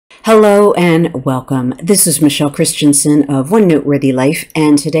Hello and welcome. This is Michele Christensen of OneNote Worthy Life,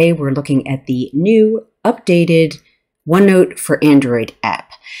 and today we're looking at the new updated OneNote for Android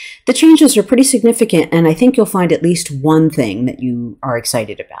app. The changes are pretty significant, and I think you'll find at least one thing that you are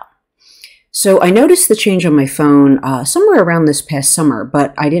excited about. So I noticed the change on my phone somewhere around this past summer,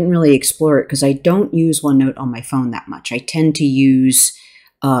 but I didn't really explore it because I don't use OneNote on my phone that much. I tend to use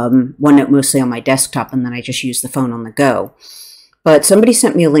OneNote mostly on my desktop, and then I just use the phone on the go. But somebody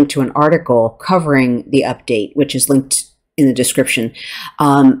sent me a link to an article covering the update, which is linked in the description.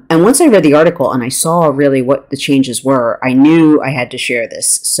 And once I read the article and I saw really what the changes were, I knew I had to share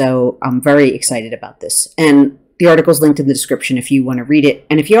this. So I'm very excited about this. And the article is linked in the description if you want to read it.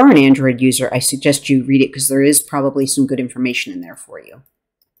 And if you are an Android user, I suggest you read it because there is probably some good information in there for you.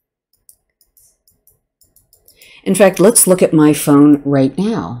 In fact, let's look at my phone right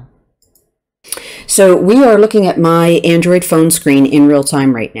now. So we are looking at my Android phone screen in real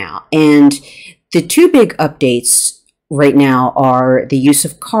time right now. And the two big updates right now are the use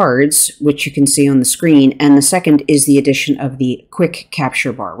of cards, which you can see on the screen. And the second is the addition of the quick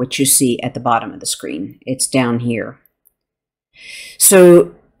capture bar, which you see at the bottom of the screen. It's down here.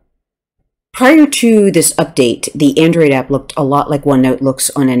 So prior to this update, the Android app looked a lot like OneNote looks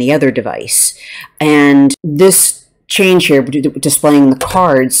on any other device. And this change here, displaying the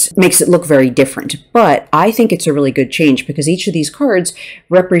cards, makes it look very different. But I think it's a really good change because each of these cards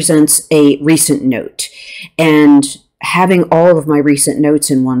represents a recent note. And having all of my recent notes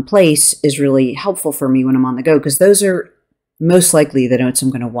in one place is really helpful for me when I'm on the go because those are most likely the notes I'm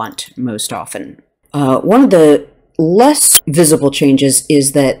going to want most often. One of the less visible changes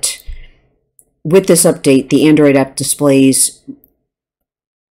is that with this update, the Android app displays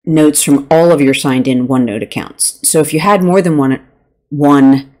notes from all of your signed in OneNote accounts. So if you had more than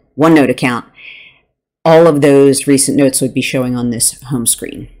one OneNote account, all of those recent notes would be showing on this home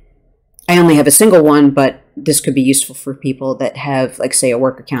screen. I only have a single one, but this could be useful for people that have, like, say, a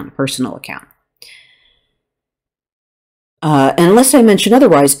work account, a personal account. Unless I mention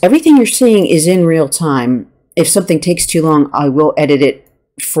otherwise, everything you're seeing is in real time. If something takes too long, I will edit it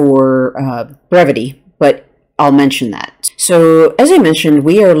for brevity, but I'll mention that. So as I mentioned,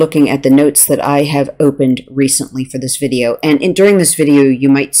 we are looking at the notes that I have opened recently for this video. And during this video, you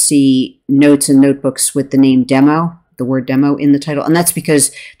might see notes and notebooks with the name demo, the word demo in the title. And that's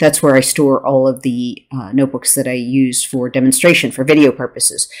because that's where I store all of the notebooks that I use for demonstration for video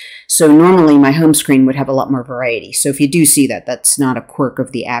purposes. So normally my home screen would have a lot more variety. So if you do see that, that's not a quirk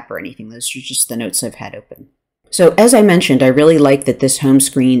of the app or anything. Those are just the notes I've had open. So as I mentioned, I really like that this home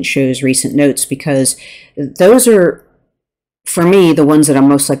screen shows recent notes because those are, for me, the ones that I'm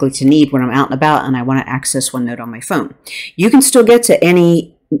most likely to need when I'm out and about and I want to access OneNote on my phone. You can still get to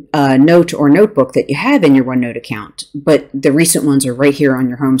any note or notebook that you have in your OneNote account, but the recent ones are right here on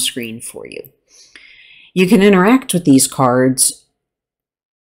your home screen for you. You can interact with these cards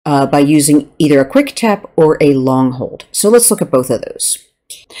by using either a quick tap or a long hold. So let's look at both of those.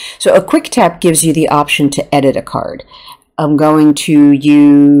 So a quick tap gives you the option to edit a card. I'm going to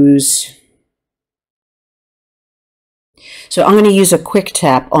use... So I'm going to use a quick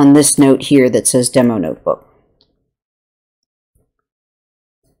tap on this note here that says Demo Notebook.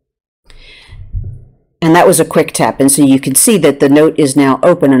 And that was a quick tap, and so you can see that the note is now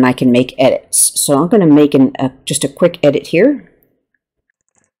open and I can make edits. So I'm going to make just a quick edit here.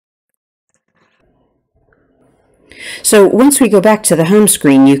 So once we go back to the home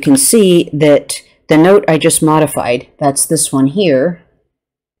screen, you can see that the note I just modified, that's this one here,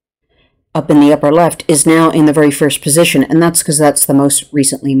 up in the upper left, is now in the very first position, and that's because that's the most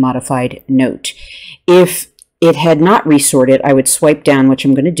recently modified note. If it had not resorted, I would swipe down, which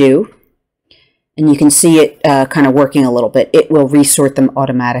I'm going to do, and you can see it kind of working a little bit. It will resort them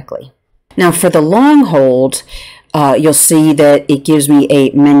automatically. Now for the long hold, you'll see that it gives me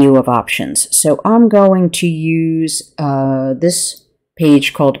a menu of options. So I'm going to use this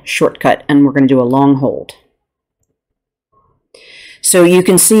page called Shortcut, and we're going to do a long hold. So you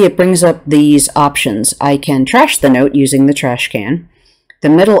can see it brings up these options. I can trash the note using the trash can. The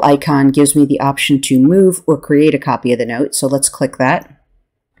middle icon gives me the option to move or create a copy of the note. So let's click that.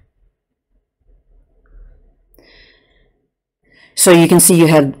 So you can see you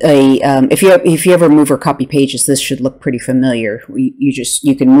have a, if you ever move or copy pages, this should look pretty familiar.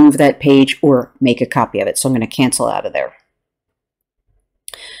 You can move that page or make a copy of it. So I'm going to cancel out of there.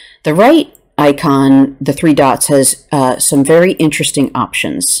 The right icon, the three dots, has some very interesting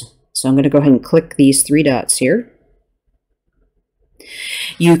options. So I'm going to go ahead and click these three dots here.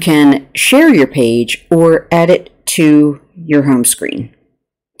 You can share your page or add it to your home screen.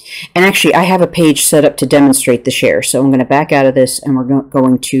 And actually, I have a page set up to demonstrate the share. So I'm going to back out of this, and we're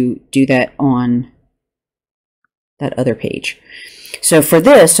going to do that on that other page. So for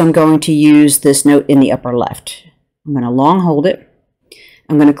this, I'm going to use this note in the upper left. I'm going to long hold it.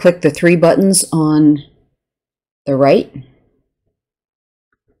 I'm going to click the 3 buttons on the right.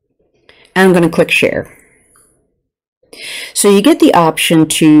 And I'm going to click share. So you get the option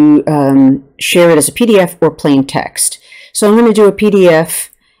to share it as a PDF or plain text. So I'm going to do a PDF,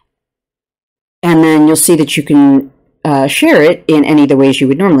 and then you'll see that you can share it in any of the ways you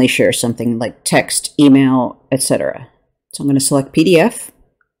would normally share something, like text, email, etc. So I'm going to select PDF.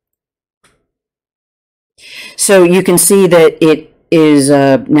 So you can see that it is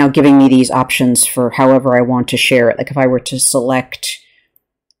now giving me these options for however I want to share it. Like if I were to select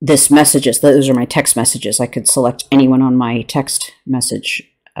this messages, those are my text messages, I could select anyone on my text message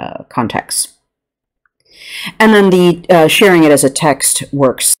contacts. And then the sharing it as a text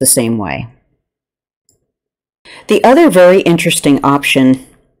works the same way. The other very interesting option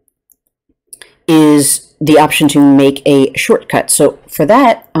is the option to make a shortcut. So for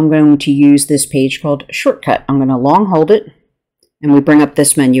that, I'm going to use this page called Shortcut. I'm going to long hold it, and we bring up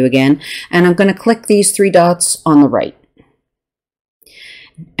this menu again, and I'm going to click these 3 dots on the right.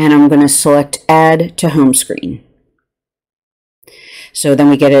 And I'm going to select Add to Home Screen. So then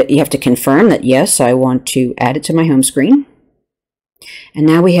we get it. You have to confirm that, yes, I want to add it to my home screen. And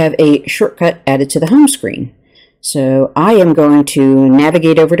now we have a shortcut added to the home screen. So I am going to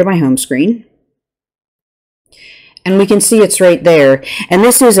navigate over to my home screen. And we can see it's right there. And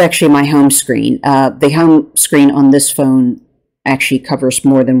this is actually my home screen. The home screen on this phone actually covers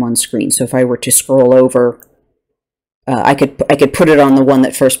more than one screen. So if I were to scroll over, I could put it on the one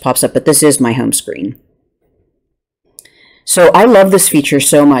that first pops up, but this is my home screen. So I love this feature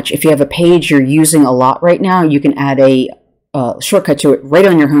so much. If you have a page you're using a lot right now, you can add a shortcut to it right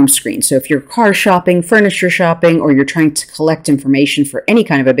on your home screen. So if you're car shopping, furniture shopping, or you're trying to collect information for any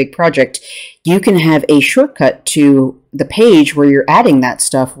kind of a big project, you can have a shortcut to the page where you're adding that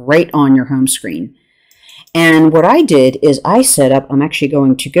stuff right on your home screen. And what I did is I set up, I'm actually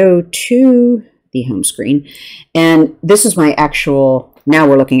going to go to the home screen, and this is my actual, now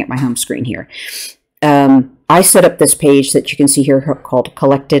we're looking at my home screen here. I set up this page that you can see here called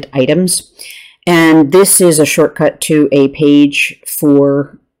Collected Items. And this is a shortcut to a page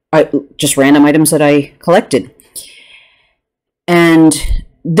for just random items that I collected. And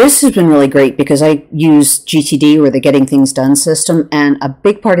this has been really great because I use GTD, or the Getting Things Done system, and a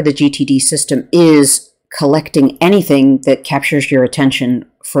big part of the GTD system is collecting anything that captures your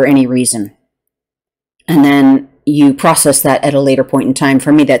attention for any reason. And then you process that at a later point in time.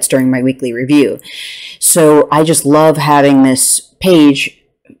 For me, that's during my weekly review. So I just love having this page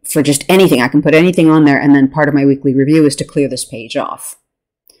for just anything. I can put anything on there, and then part of my weekly review is to clear this page off.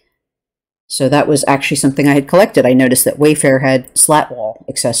 So that was actually something I had collected. I noticed that Wayfair had slat wall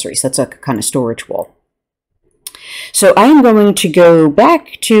accessories. That's a kind of storage wall. So I am going to go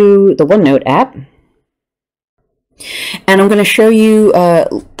back to the OneNote app, and I'm going to show you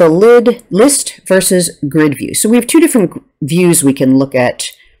the list versus grid view. So we have 2 different views we can look at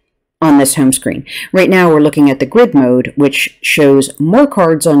on this home screen. Right now we're looking at the grid mode, which shows more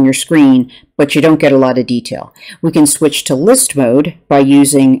cards on your screen, but you don't get a lot of detail. We can switch to list mode by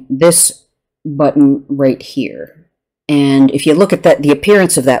using this button right here. And if you look at that, the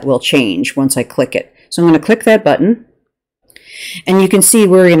appearance of that will change once I click it. So I'm going to click that button, and you can see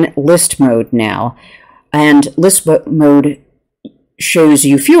we're in list mode now. And list mode shows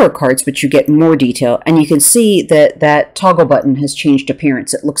you fewer cards, but you get more detail. And you can see that that toggle button has changed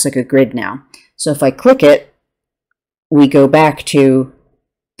appearance. It looks like a grid now. So if I click it, we go back to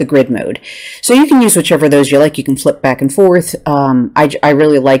the grid mode. So you can use whichever of those you like. You can flip back and forth. I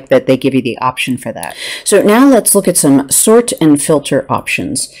really like that they give you the option for that. So now let's look at some sort and filter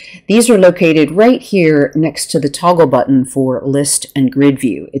options. These are located right here next to the toggle button for list and grid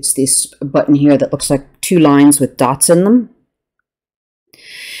view. It's this button here that looks like 2 lines with dots in them.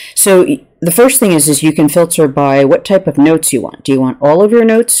 So the first thing is you can filter by what type of notes you want. Do you want all of your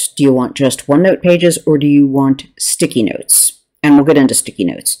notes? Do you want just OneNote pages? Or do you want sticky notes? And we'll get into sticky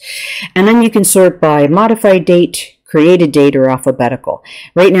notes. And then you can sort by modified date, created date, or alphabetical.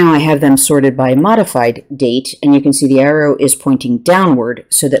 Right now I have them sorted by modified date, and you can see the arrow is pointing downward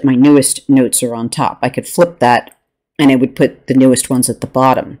so that my newest notes are on top. I could flip that, and it would put the newest ones at the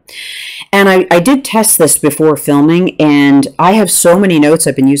bottom. And I did test this before filming, and I have so many notes.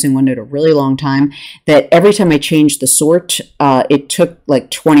 I've been using OneNote a really long time that every time I changed the sort, it took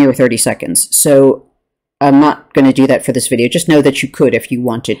like 20 or 30 seconds. So I'm not going to do that for this video. Just know that you could if you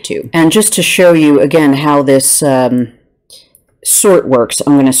wanted to. And just to show you again how this sort works,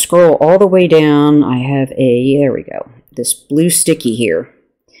 I'm going to scroll all the way down. I have there we go, this blue sticky here.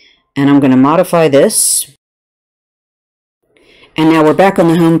 And I'm going to modify this. And now we're back on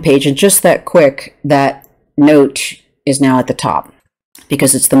the home page, and just that quick, that note is now at the top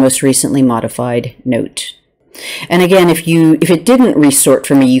because it's the most recently modified note. And again, if it didn't resort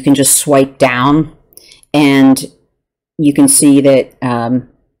for me, you can just swipe down and you can see that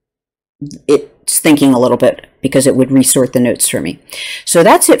it's thinking a little bit because it would resort the notes for me. So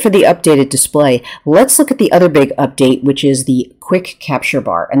that's it for the updated display. Let's look at the other big update, which is the quick capture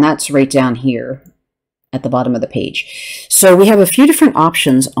bar, and that's right down here at the bottom of the page. So we have a few different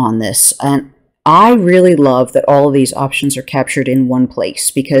options on this, and I really love that all of these options are captured in one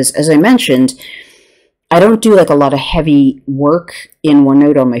place because, as I mentioned, I don't do like a lot of heavy work in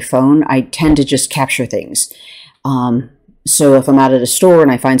OneNote on my phone. I tend to just capture things. So if I'm out at a store and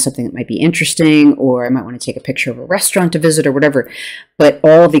I find something that might be interesting, or I might want to take a picture of a restaurant to visit or whatever, but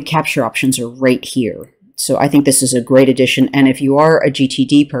all the capture options are right here. So I think this is a great addition. And if you are a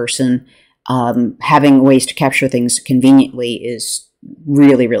GTD person, having ways to capture things conveniently is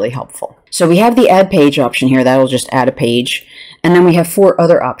really, really helpful. So we have the add page option here. That'll just add a page. And then we have 4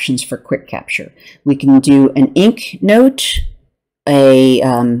 other options for quick capture. We can do an ink note, a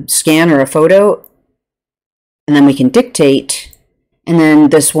scan or a photo, and then we can dictate, and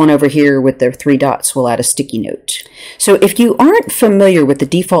then this one over here with the 3 dots will add a sticky note. So if you aren't familiar with the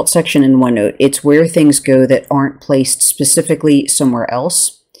default section in OneNote, it's where things go that aren't placed specifically somewhere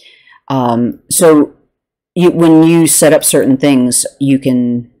else. So when you set up certain things, you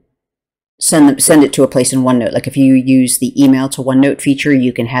can send it to a place in OneNote. Like if you use the email to OneNote feature,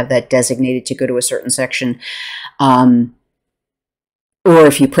 you can have that designated to go to a certain section. Or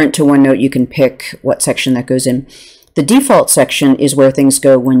if you print to OneNote, you can pick what section that goes in. The default section is where things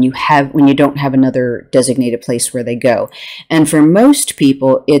go when you don't have another designated place where they go. And for most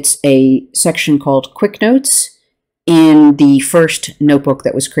people, it's a section called Quick Notes in the first notebook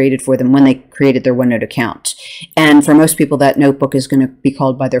that was created for them when they created their OneNote account. And for most people, that notebook is going to be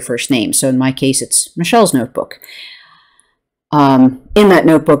called by their first name. So in my case, it's Michelle's notebook. In that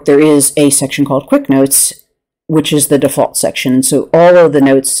notebook, there is a section called Quick Notes, which is the default section. And so all of the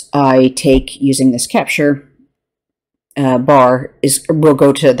notes I take using this capture bar will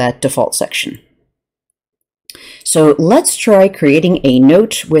go to that default section. So let's try creating a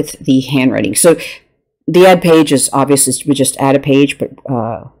note with the handwriting. So the add page is obvious, we just add a page, but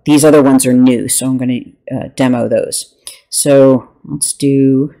these other ones are new, so I'm going to demo those. So let's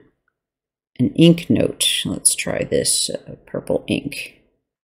do an ink note. Let's try this purple ink.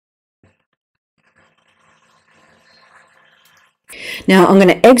 Now I'm going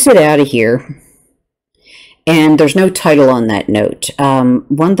to exit out of here, and there's no title on that note.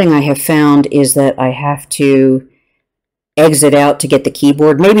 One thing I have found is that I have to exit out to get the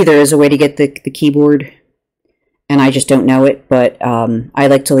keyboard. Maybe there is a way to get the keyboard, and I just don't know it, but I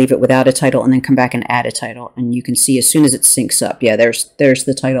like to leave it without a title and then come back and add a title. And you can see as soon as it syncs up, yeah, there's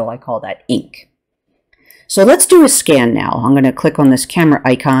the title. I call that ink. So let's do a scan now. I'm going to click on this camera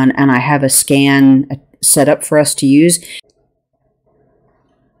icon, and I have a scan set up for us to use.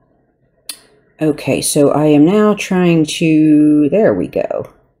 Okay, so I am now trying to, there we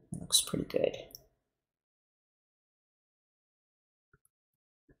go. Looks pretty good.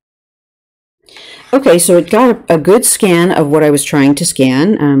 Okay, so it got a good scan of what I was trying to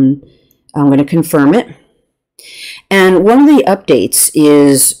scan. I'm going to confirm it. And one of the updates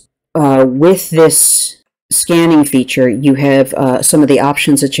is with this scanning feature, you have some of the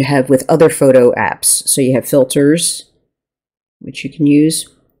options that you have with other photo apps. So you have filters, which you can use.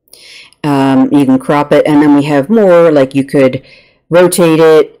 You can crop it, and then we have more, like you could rotate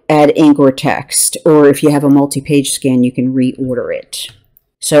it, add ink or text, or if you have a multi-page scan, you can reorder it.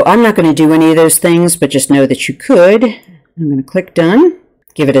 So I'm not going to do any of those things, but just know that you could. I'm going to click Done,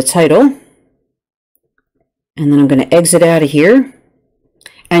 give it a title, and then I'm going to exit out of here.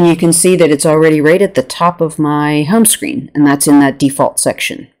 And you can see that it's already right at the top of my home screen, and that's in that default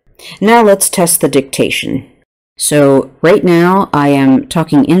section. Now let's test the dictation. So right now I am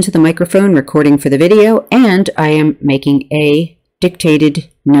talking into the microphone, recording for the video, and I am making a dictated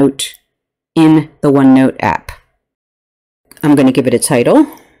note in the OneNote app. I'm going to give it a title.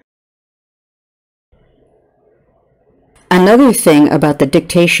 Another thing about the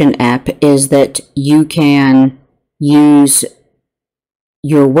Dictation app is that you can use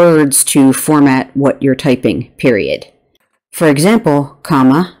your words to format what you're typing, period. For example,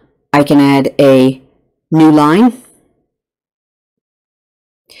 comma, I can add a new line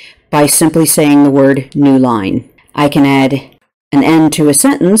by simply saying the word new line. I can add an end to a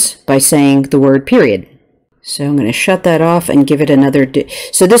sentence by saying the word period. So I'm going to shut that off and give it another.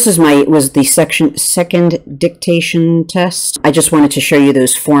 So this is was the second dictation test. I just wanted to show you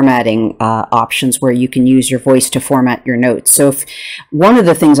those formatting options where you can use your voice to format your notes. So if one of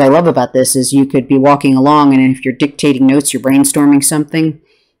the things I love about this is you could be walking along, and if you're dictating notes, you're brainstorming something,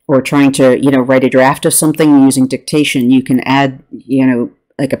 or trying to, write a draft of something using dictation, you can add,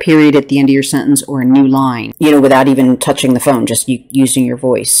 like a period at the end of your sentence or a new line, without even touching the phone, just using your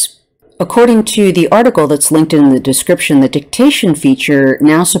voice. According to the article that's linked in the description, the dictation feature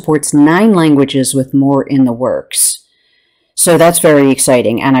now supports 9 languages with more in the works. So that's very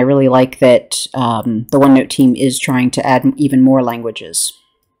exciting, and I really like that the OneNote team is trying to add even more languages.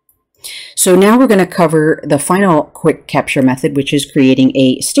 So now we're going to cover the final quick capture method, which is creating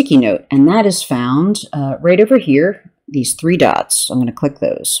a sticky note, and that is found right over here, these 3 dots. I'm going to click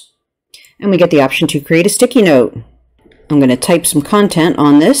those, and we get the option to create a sticky note. I'm going to type some content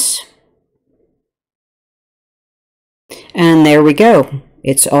on this. And there we go.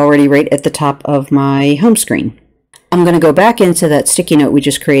 It's already right at the top of my home screen. I'm going to go back into that sticky note we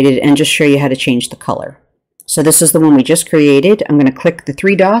just created and just show you how to change the color. So this is the one we just created. I'm going to click the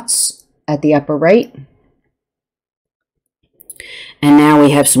 3 dots at the upper right. And now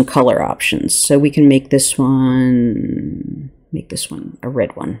we have some color options. So we can make this one a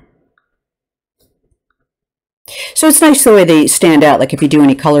red one. So it's nice the way they stand out. Like if you do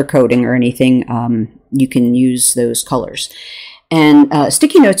any color coding or anything, you can use those colors. And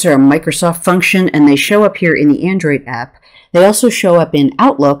sticky notes are a Microsoft function, and they show up here in the Android app. They also show up in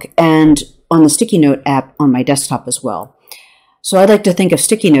Outlook and on the Sticky Note app on my desktop as well. So I like to think of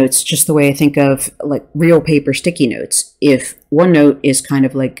sticky notes just the way I think of like real paper sticky notes. If OneNote is kind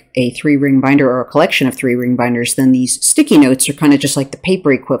of like a 3-ring binder or a collection of 3-ring binders, then these sticky notes are kind of just like the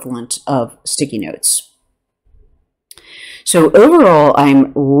paper equivalent of sticky notes. So overall,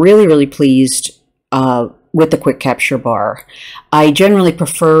 I'm really, really pleased with the quick capture bar. I generally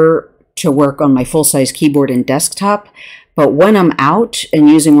prefer to work on my full-size keyboard and desktop, but when I'm out and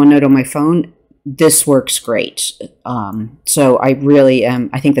using OneNote on my phone, this works great. So I really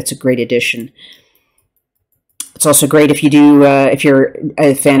I think that's a great addition. It's also great if you're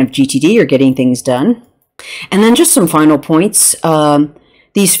a fan of GTD or getting things done. And then just some final points.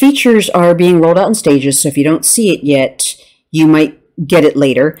 These features are being rolled out in stages, so if you don't see it yet, you might get it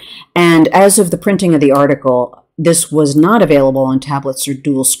later. And as of the printing of the article, this was not available on tablets or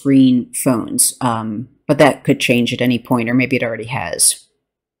dual screen phones, but that could change at any point, or maybe it already has.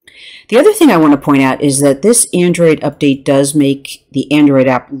 The other thing I want to point out is that this Android update does make the Android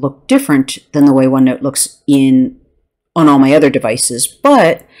app look different than the way OneNote looks on all my other devices,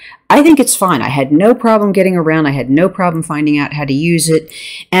 but I think it's fine. I had no problem getting around. I had no problem finding out how to use it,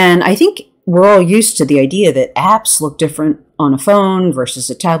 and I think we're all used to the idea that apps look different on a phone versus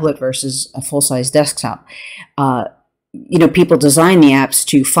a tablet versus a full-size desktop. People design the apps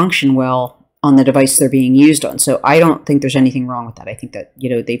to function well on the device they're being used on. So I don't think there's anything wrong with that. I think that,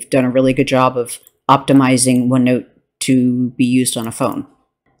 they've done a really good job of optimizing OneNote to be used on a phone.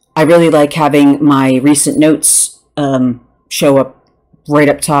 I really like having my recent notes show up right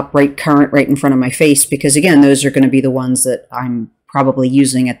up top, right current, right in front of my face, because again, those are going to be the ones that I'm probably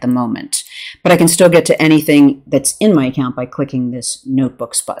using at the moment. But I can still get to anything that's in my account by clicking this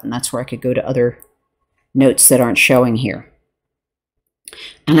Notebooks button. That's where I could go to other notes that aren't showing here.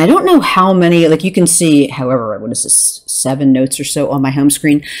 And I don't know how many, like you can see, however, what is this, 7 notes or so on my home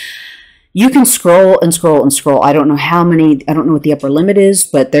screen. You can scroll and scroll and scroll. I don't know how many, I don't know what the upper limit is,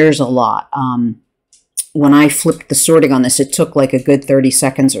 but there's a lot. When I flipped the sorting on this, it took like a good 30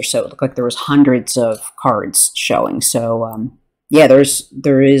 seconds or so. It looked like there was hundreds of cards showing. So yeah,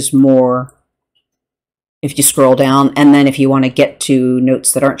 there is more if you scroll down. And then if you want to get to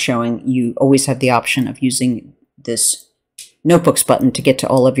notes that aren't showing, you always have the option of using this Notebooks button to get to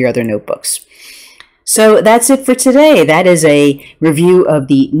all of your other notebooks. So that's it for today. That is a review of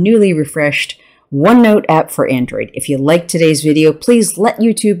the newly refreshed OneNote app for Android. If you liked today's video, please let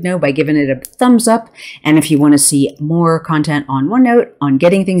YouTube know by giving it a thumbs up. And if you want to see more content on OneNote, on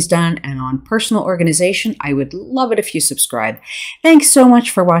getting things done, and on personal organization, I would love it if you subscribe. Thanks so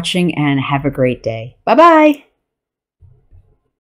much for watching and have a great day. Bye-bye.